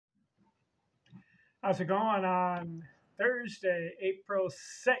How's it going on Thursday, April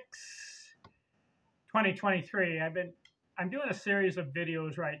 6th, 2023? I'm doing a series of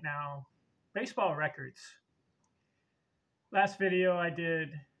videos right now, baseball records. Last video I did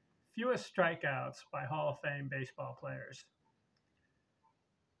fewest strikeouts by Hall of Fame baseball players.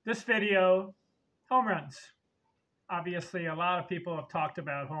 This video, home runs. Obviously, a lot of people have talked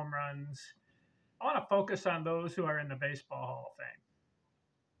about home runs. I want to focus on those who are in the Baseball Hall of Fame.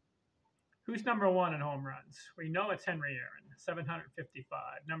 Who's number one in home runs? We know it's Henry Aaron, 755.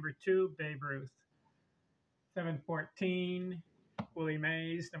 Number two, Babe Ruth, 714. Willie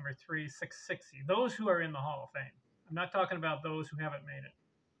Mays, number three, 660. Those who are in the Hall of Fame. I'm not talking about those who haven't made it.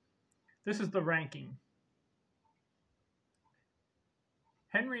 This is the ranking.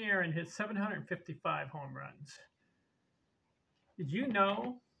 Henry Aaron hit 755 home runs. Did you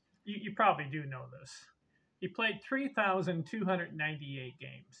know? You probably do know this. He played 3,298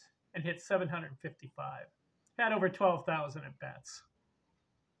 games and hit 755. Had over 12,000 at bats.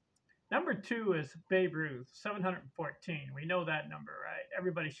 Number two is Babe Ruth, 714. We know that number, right?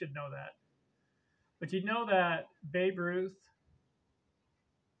 Everybody should know that. But you know that Babe Ruth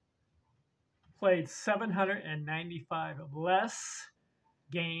played 795 less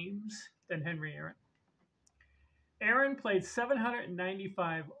games than Henry Aaron. Aaron played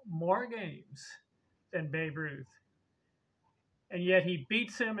 795 more games than Babe Ruth. And yet he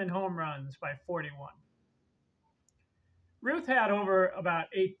beats him in home runs by 41. Ruth had over about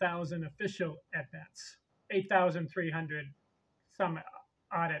 8,000 official at-bats, 8,300 some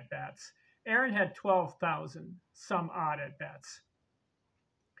odd at-bats. Aaron had 12,000 some odd at-bats.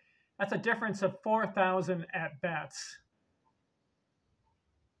 That's a difference of 4,000 at-bats.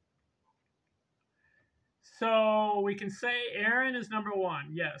 So we can say Aaron is number one.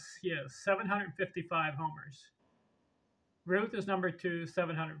 Yes, he is, 755 homers. Ruth is number two,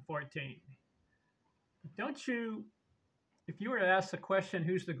 714. Don't you, if you were to ask the question,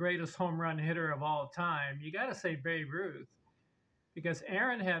 who's the greatest home run hitter of all time, you got to say Babe Ruth, because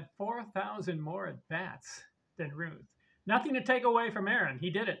Aaron had 4,000 more at-bats than Ruth. Nothing to take away from Aaron.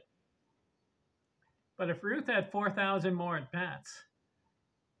 He did it. But if Ruth had 4,000 more at-bats,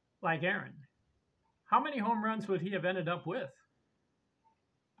 like Aaron, how many home runs would he have ended up with?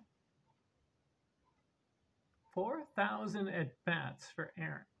 4,000 at-bats for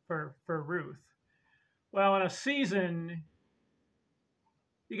Aaron, for Ruth. Well, in a season,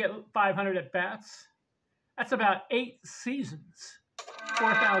 you get 500 at-bats. That's about 8 seasons.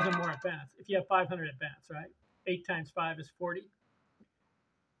 4,000 more at-bats if you have 500 at-bats, right? 8 times 5 is 40.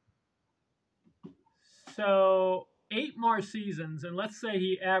 So 8 more seasons, and let's say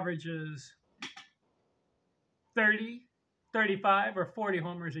he averages 30, 35, or 40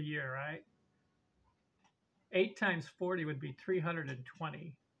 homers a year, right? 8 times 40 would be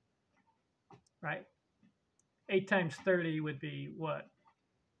 320, right? 8 times 30 would be what?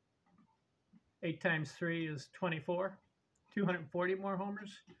 8 times 3 is 24, 240 more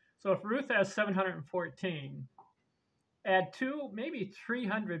homers. So if Ruth has 714, add 2, maybe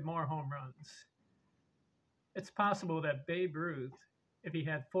 300 more home runs. It's possible that Babe Ruth, if he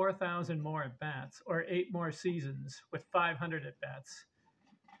had 4,000 more at-bats or 8 more seasons with 500 at-bats,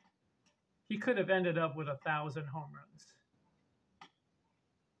 he could have ended up with 1,000 home runs.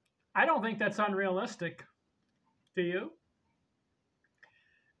 I don't think that's unrealistic. Do you?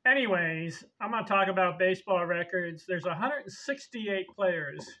 Anyways, I'm going to talk about baseball records. There's 168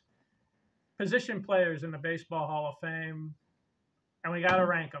 players, position players in the Baseball Hall of Fame, and we got to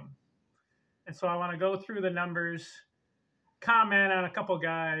rank them. And so I want to go through the numbers, comment on a couple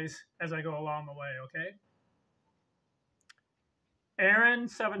guys as I go along the way, okay? Aaron,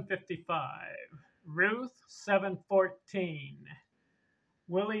 755. Ruth, 714.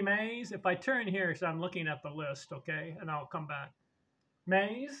 Willie Mays, if I turn here, because I'm looking at the list, okay, and I'll come back.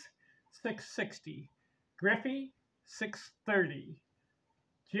 Mays, 660. Griffey, 630.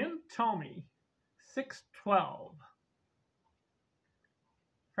 Jim Thome, 612.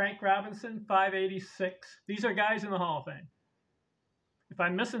 Frank Robinson, 586. These are guys in the Hall of Fame. If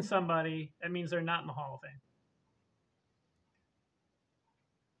I'm missing somebody, that means they're not in the Hall of Fame.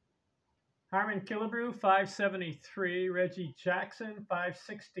 Harmon Killebrew, 573. Reggie Jackson,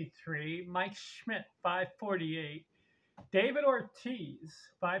 563. Mike Schmidt, 548. David Ortiz,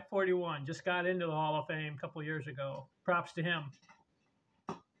 541. Just got into the Hall of Fame a couple years ago. Props to him.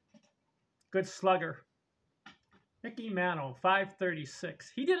 Good slugger. Mickey Mantle,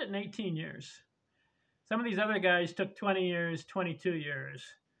 536. He did it in 18 years. Some of these other guys took 20 years, 22 years.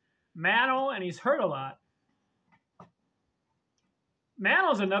 Mantle, and he's hurt a lot.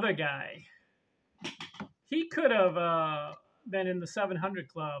 Mantle's another guy. He could have been in the 700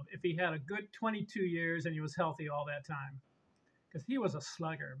 club if he had a good 22 years and he was healthy all that time. Because he was a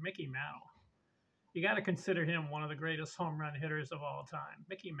slugger, Mickey Mantle. You got to consider him one of the greatest home run hitters of all time.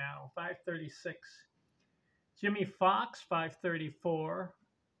 Mickey Mantle, 536. Jimmy Fox, 534.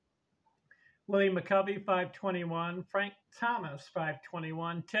 Willie McCovey, 521. Frank Thomas,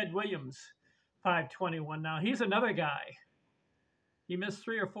 521. Ted Williams, 521. Now, he's another guy. He missed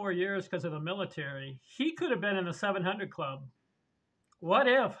 3 or 4 years because of the military. He could have been in the 700 club. What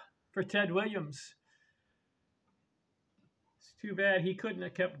if for Ted Williams? It's too bad he couldn't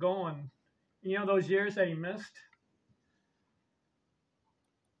have kept going. You know those years that he missed?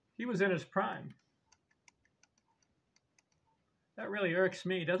 He was in his prime. That really irks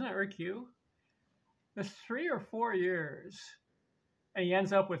me. Doesn't it irk you? There's 3 or 4 years, and he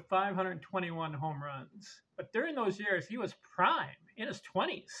ends up with 521 home runs. But during those years, he was prime, in his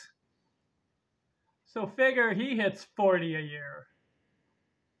 20s. So figure he hits 40 a year.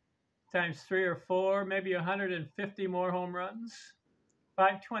 Times 3 or 4, maybe 150 more home runs.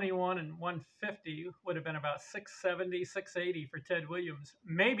 521 and 150 would have been about 670, 680 for Ted Williams.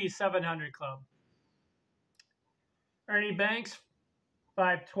 Maybe 700 club. Ernie Banks,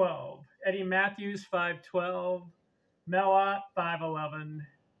 512. Eddie Matthews, 512. Mel Ott, 511.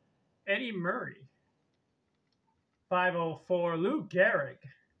 Eddie Murray, 504. Lou Gehrig,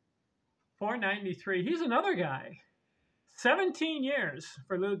 493. He's another guy. 17 years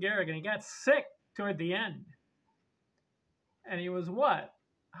for Lou Gehrig, and he got sick toward the end. And he was what?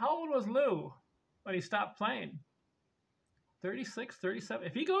 How old was Lou when he stopped playing? 36, 37.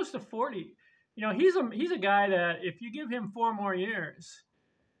 If he goes to 40, you know, he's a guy that if you give him 4 more years,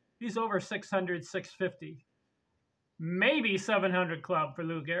 he's over 600, 650. Maybe 700 club for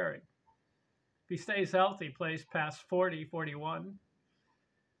Lou Gehrig. If he stays healthy, plays past 40, 41.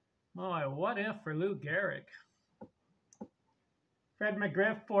 Boy, what if for Lou Gehrig? Fred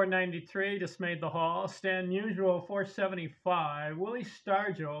McGriff, 493, just made the Hall. Stan Musial, 475. Willie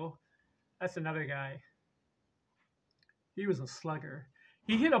Stargell, that's another guy. He was a slugger.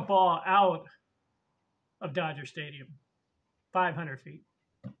 He hit a ball out of Dodger Stadium, 500 feet.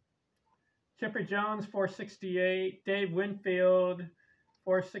 Chipper Jones, 468. Dave Winfield,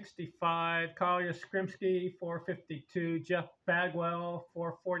 465. Carl Yastrzemski, 452. Jeff Bagwell,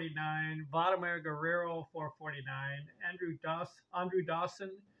 449. Vladimir Guerrero, 449. Andrew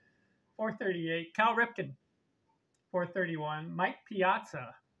Dawson, 438. Cal Ripken, 431. Mike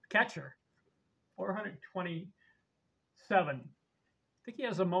Piazza, catcher, 427. I think he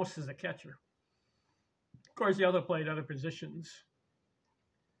has the most as a catcher. Of course, the other played other positions.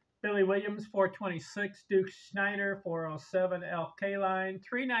 Billy Williams, 426. Duke Snider, 407. Al Kaline,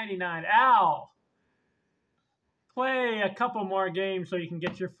 399. Al, play a couple more games so you can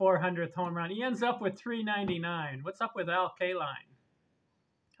get your 400th home run. He ends up with 399. What's up with Al Kaline?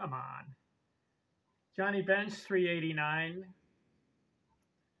 Come on. Johnny Bench, 389.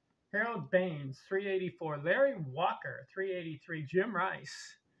 Harold Baines, 384. Larry Walker, 383. Jim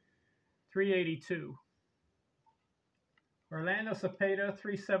Rice, 382. Orlando Cepeda,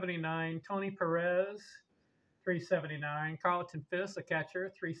 379. Tony Perez, 379. Carlton Fisk, a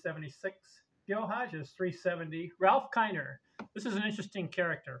catcher, 376. Gil Hodges, 370. Ralph Kiner. This is an interesting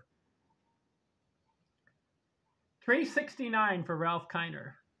character. 369 for Ralph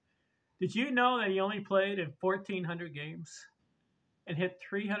Kiner. Did you know that he only played in 1,400 games and hit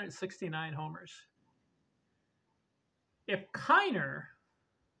 369 homers? If Kiner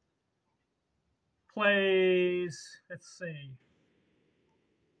plays, let's see,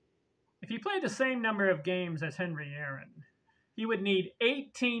 if he played the same number of games as Henry Aaron, he would need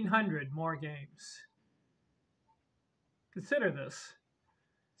 1,800 more games. Consider this.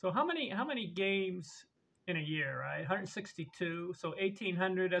 So how many games in a year, right? 162. So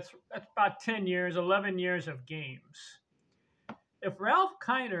 1,800. That's about 10 years, 11 years of games. If Ralph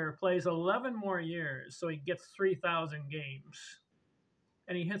Kiner plays 11 more years, so he gets 3,000 games,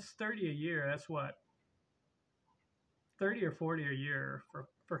 and he hits 30 a year, that's what? 30 or 40 a year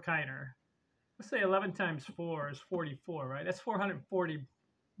for Kiner. Let's say 11 times 4 is 44, right? That's 440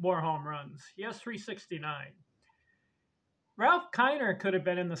 more home runs. He has 369. Ralph Kiner could have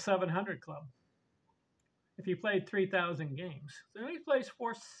been in the 700 club if he played 3,000 games. So he plays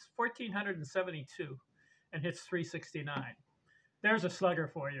 1,472 and hits 369. There's a slugger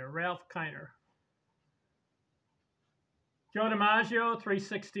for you, Ralph Kiner. Joe DiMaggio,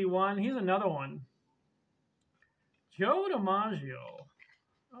 361. He's another one. Joe DiMaggio.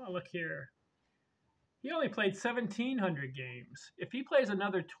 Oh, look here. He only played 1,700 games. If he plays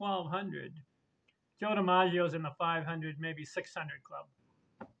another 1,200, Joe DiMaggio's in the 500, maybe 600 club.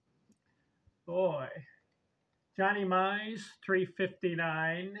 Boy. Johnny Mize,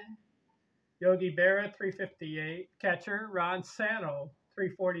 359. Yogi Berra, 358. Catcher, Ron Santo,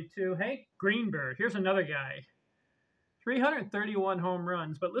 342. Hank Greenberg, here's another guy. 331 home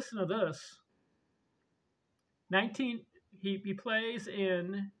runs, but listen to this. He plays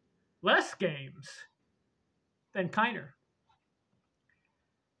in less games than Kiner.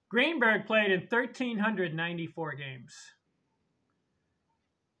 Greenberg played in 1,394 games.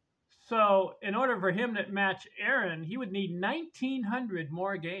 So in order for him to match Aaron, he would need 1,900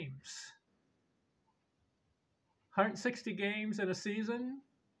 more games. 160 games in a season.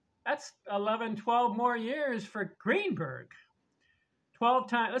 That's 11, 12 more years for Greenberg. 12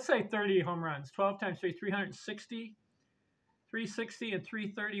 times, let's say 30 home runs. 12 times 3, 360. 360 and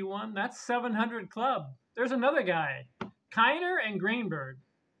 331. That's 700 club. There's another guy. Kiner and Greenberg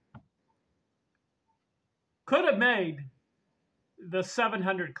could have made the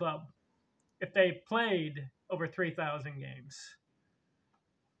 700 club if they played over 3,000 games.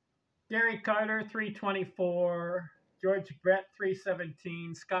 Gary Carter, 324. George Brett,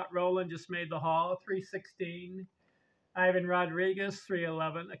 317. Scott Rowland just made the Hall, 316. Ivan Rodriguez,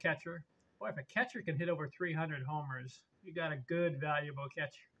 311, a catcher. Boy, if a catcher can hit over 300 homers, you got a good, valuable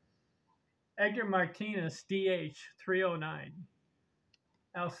catcher. Edgar Martinez, DH, 309.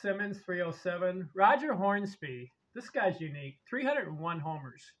 Al Simmons, 307. Roger Hornsby, this guy's unique, 301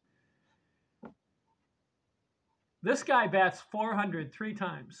 homers. This guy bats 400 3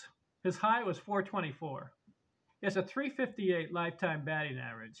 times. His high was 424. He has a 358 lifetime batting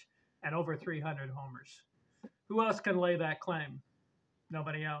average and over 300 homers. Who else can lay that claim?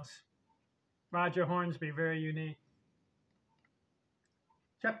 Nobody else. Roger Hornsby, very unique.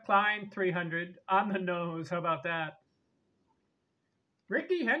 Chuck Klein, 300. On the nose, how about that?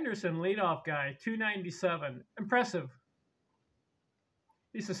 Ricky Henderson, leadoff guy, 297. Impressive.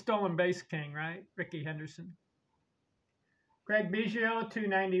 He's a stolen base king, right? Ricky Henderson. Craig Biggio,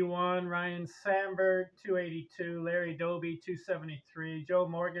 291. Ryan Sandberg, 282. Larry Doby, 273. Joe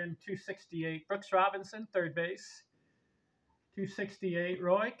Morgan, 268. Brooks Robinson, third base, 268.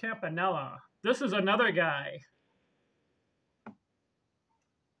 Roy Campanella. This is another guy.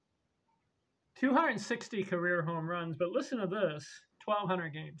 260 career home runs, but listen to this,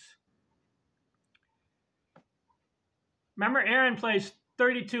 1,200 games. Remember, Aaron plays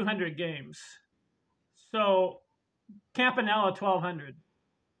 3,200 games. So Campanella, 1,200.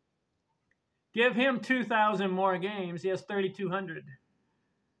 Give him 2,000 more games. He has 3,200.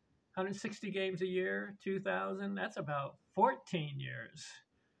 160 games a year, 2,000. That's about 14 years.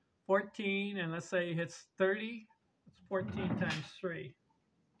 14, and let's say he hits 30. It's 14 times 3.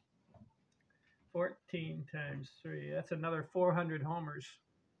 14 times 3. That's another 400 homers.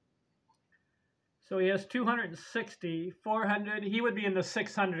 So he has 260, 400. He would be in the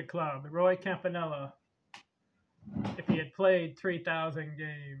 600 club. Roy Campanella, if he had played 3,000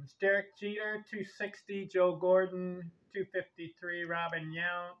 games. Derek Jeter, 260. Joe Gordon, 253. Robin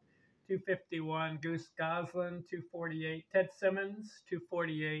Yount, 251. Goose Goslin, 248. Ted Simmons,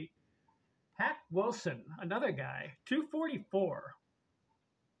 248. Hack Wilson, another guy, 244.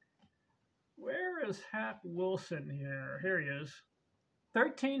 Where is Hack Wilson here? Here he is.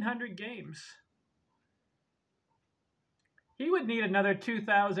 1,300 games. He would need another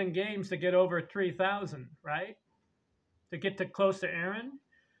 2,000 games to get over 3,000, right? To get to close to Aaron.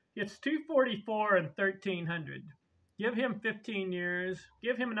 It's 244 and 1,300. Give him 15 years.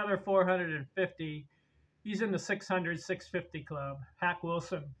 Give him another 450. He's in the 600, 650 club. Hack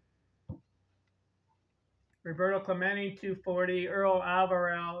Wilson. Roberto Clemente, 240. Earl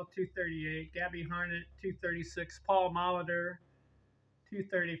Alvarez, 238. Gabby Harnett, 236. Paul Molitor,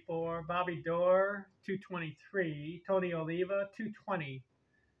 234. Bobby Doerr, 223. Tony Oliva, 220.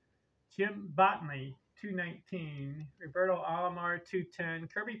 Jim Botany, 219. Roberto Alomar, 210.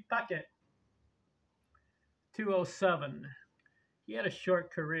 Kirby Puckett, 207. He had a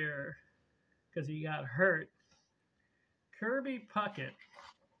short career because he got hurt. Kirby Puckett.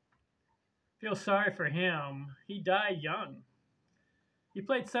 Feel sorry for him. He died young. He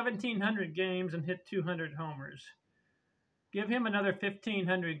played 1,700 games and hit 200 homers. Give him another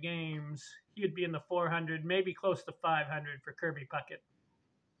 1,500 games. He would be in the 400, maybe close to 500 for Kirby Puckett.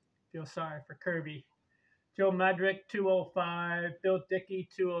 Feel sorry for Kirby. Joe Mudrick, 205. Bill Dickey,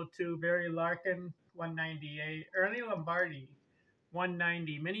 202. Barry Larkin, 198. Ernie Lombardi,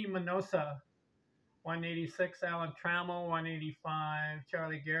 190. Minnie Minosa, 186. Alan Trammell, 185.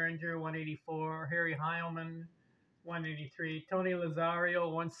 Charlie Gehringer, 184. Harry Heilman, 183. Tony Lazario,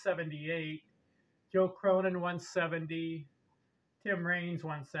 178. Joe Cronin, 170. Tim Raines,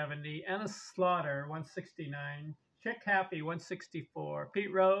 170. Ennis Slaughter, 169. Chick Happy, 164.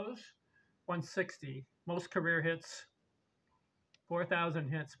 Pete Rose, 160. Most career hits, 4,000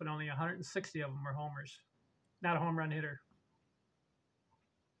 hits, but only 160 of them are homers. Not a home run hitter.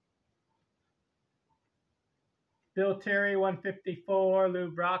 Bill Terry, 154.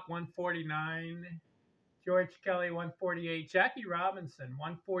 Lou Brock, 149. George Kelly, 148. Jackie Robinson,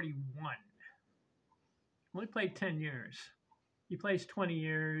 141. Only played 10 years. He plays 20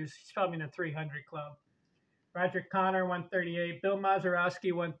 years. He's probably in the 300 club. Roger Connor, 138. Bill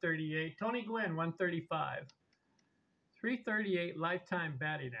Mazeroski, 138. Tony Gwynn, 135. 338 lifetime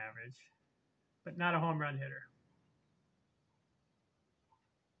batting average, but not a home run hitter.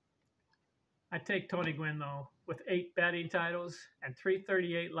 I take Tony Gwynn, though, with 8 batting titles and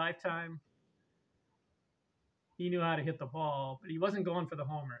 338 lifetime. He knew how to hit the ball, but he wasn't going for the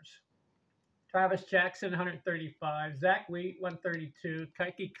homers. Travis Jackson, 135. Zach Wheat, 132.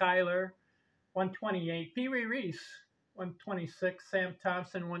 Kike Kyler, 128. Pee Wee Reese, 126. Sam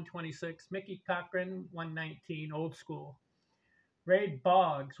Thompson, 126. Mickey Cochran, 119. Old school. Ray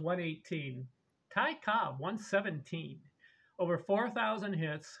Boggs, 118. Ty Cobb, 117. Over 4,000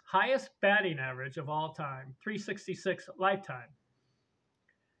 hits. Highest batting average of all time. 366 lifetime.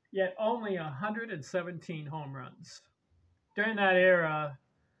 Yet only 117 home runs. During that era,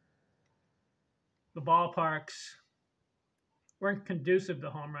 the ballparks weren't conducive to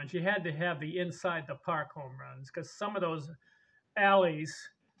home runs. You had to have the inside the park home runs because some of those alleys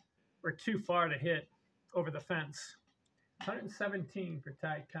were too far to hit over the fence. 117 for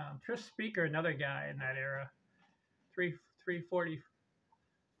Ty Cobb. Tris Speaker, another guy in that era.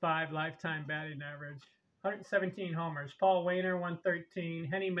 345 lifetime batting average. 117 homers. Paul Wainer, 113.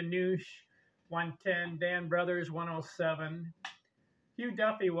 Henny Manouche, 110. Dan Brothers, 107. Hugh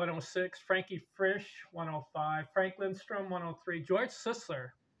Duffy, 106. Frankie Frisch, 105. Frank Lindstrom, 103. George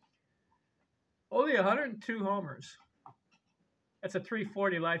Sisler, only 102 homers. That's a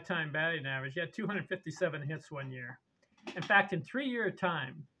 340 lifetime batting average. He had 257 hits one year. In fact, in 3-year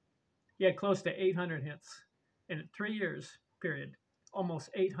time, he had close to 800 hits. In 3 years, period, almost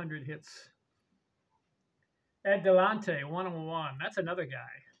 800 hits. Ed Delante, 101. That's another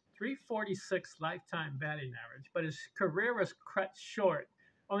guy. 346 lifetime batting average, but his career was cut short.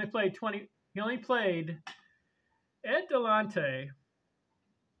 Only played 20. He only played. Ed Delante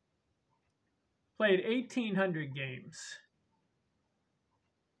played 1,800 games,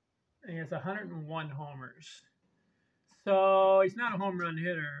 and he has 101 homers. So he's not a home run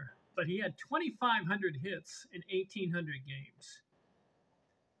hitter, but he had 2,500 hits in 1,800 games.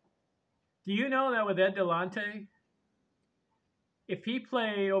 Do you know that with Ed Delante, if he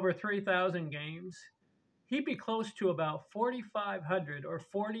played over 3,000 games, he'd be close to about 4,500 or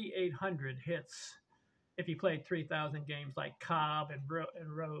 4,800 hits if he played 3,000 games like Cobb and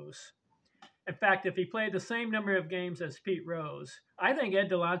Rose. In fact, if he played the same number of games as Pete Rose, I think Ed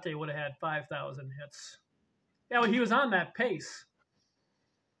Delante would have had 5,000 hits. Yeah, well, he was on that pace.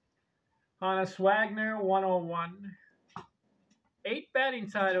 Honus Wagner, 101. 8 batting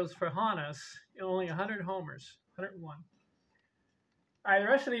titles for Honus, only 100 homers, 101. All right, the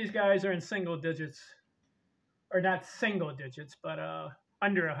rest of these guys are in single digits. Or not single digits, but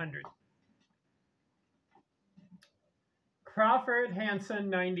under 100. Crawford Hansen,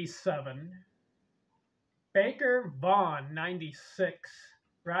 97. Baker Vaughn, 96.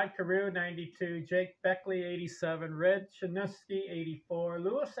 Rod Carew, 92. Jake Beckley, 87. Red Chiniski, 84.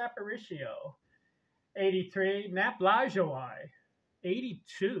 Luis Aparicio, 83. Nap Lajoie,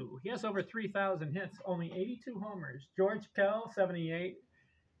 82. He has over 3,000 hits, only 82 homers. George Kell, 78.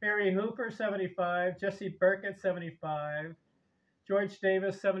 Harry Hooper, 75. Jesse Burkett, 75. George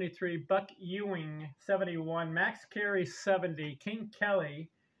Davis, 73. Buck Ewing, 71. Max Carey, 70. King Kelly,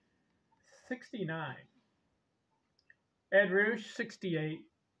 69. Ed Rouge, 68.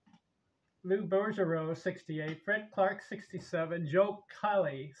 Lou Bergeron, 68. Fred Clark, 67. Joe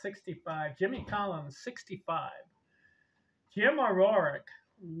Kelly, 65. Jimmy Collins, 65. Jim O'Rourke,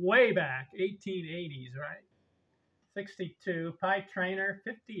 way back, 1880s, right? 62. Pie Traynor,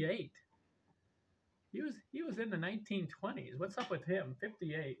 58. He was in the 1920s. What's up with him?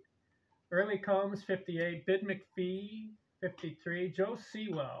 58. Early Combs, 58. Bid McPhee, 53. Joe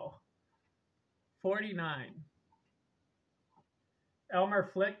Sewell, 49. Elmer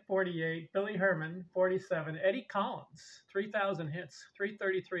Flick, 48. Billy Herman, 47. Eddie Collins, 3,000 hits,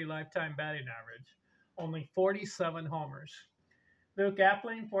 333 lifetime batting average, only 47 homers. Luke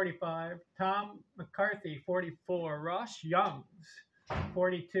Appling, 45. Tom McCarthy, 44. Ross Youngs,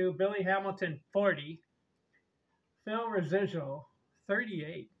 42. Billy Hamilton, 40. Phil Residual,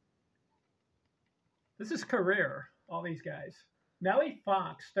 38. This is career, all these guys. Nellie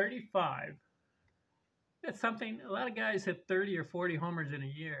Fox, 35. It's something, a lot of guys hit 30 or 40 homers in a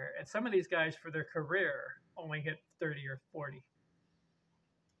year, and some of these guys for their career only hit 30 or 40.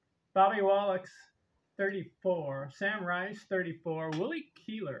 Bobby Wallach, 34. Sam Rice, 34. Willie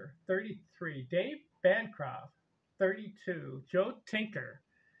Keeler, 33. Dave Bancroft, 32. Joe Tinker,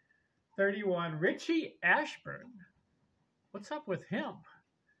 31. Richie Ashburn. What's up with him?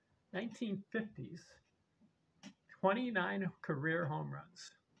 1950s. 29 career home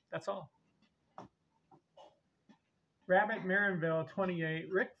runs. That's all. Rabbit Marinville, 28.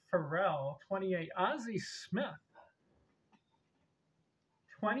 Rick Farrell, 28. Ozzie Smith,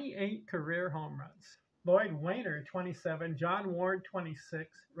 28 career home runs. Lloyd Wainer, 27. John Ward, 26.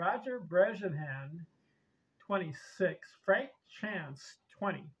 Roger Bresnahan, 26. Frank Chance,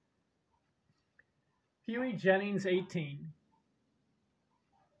 20. Huey Jennings, 18.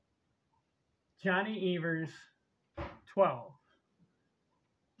 Johnny Evers, 12.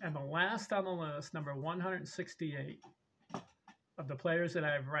 And the last on the list, number 168 of the players that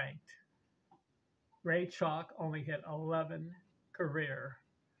I've ranked, Ray Chalk only hit 11 career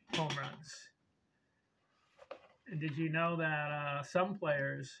home runs. And did you know that some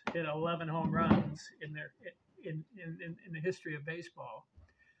players hit 11 home runs in the history of baseball?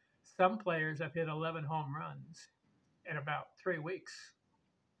 Some players have hit 11 home runs in about 3 weeks.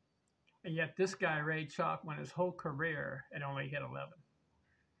 And yet this guy, Ray Chalk, went his whole career and only hit 11.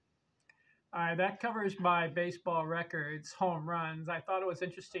 All right, that covers my baseball records, home runs. I thought it was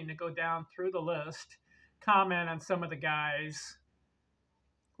interesting to go down through the list, comment on some of the guys.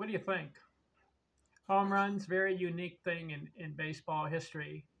 What do you think? Home runs, very unique thing in baseball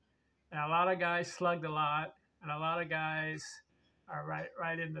history. And a lot of guys slugged a lot, and a lot of guys are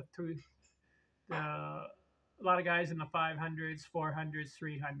right in a lot of guys in the 500s, 400s,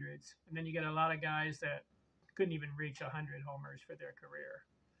 300s. And then you get a lot of guys that couldn't even reach 100 homers for their career.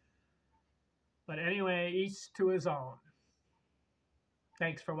 But anyway, each to his own.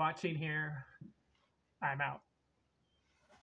 Thanks for watching here. I'm out.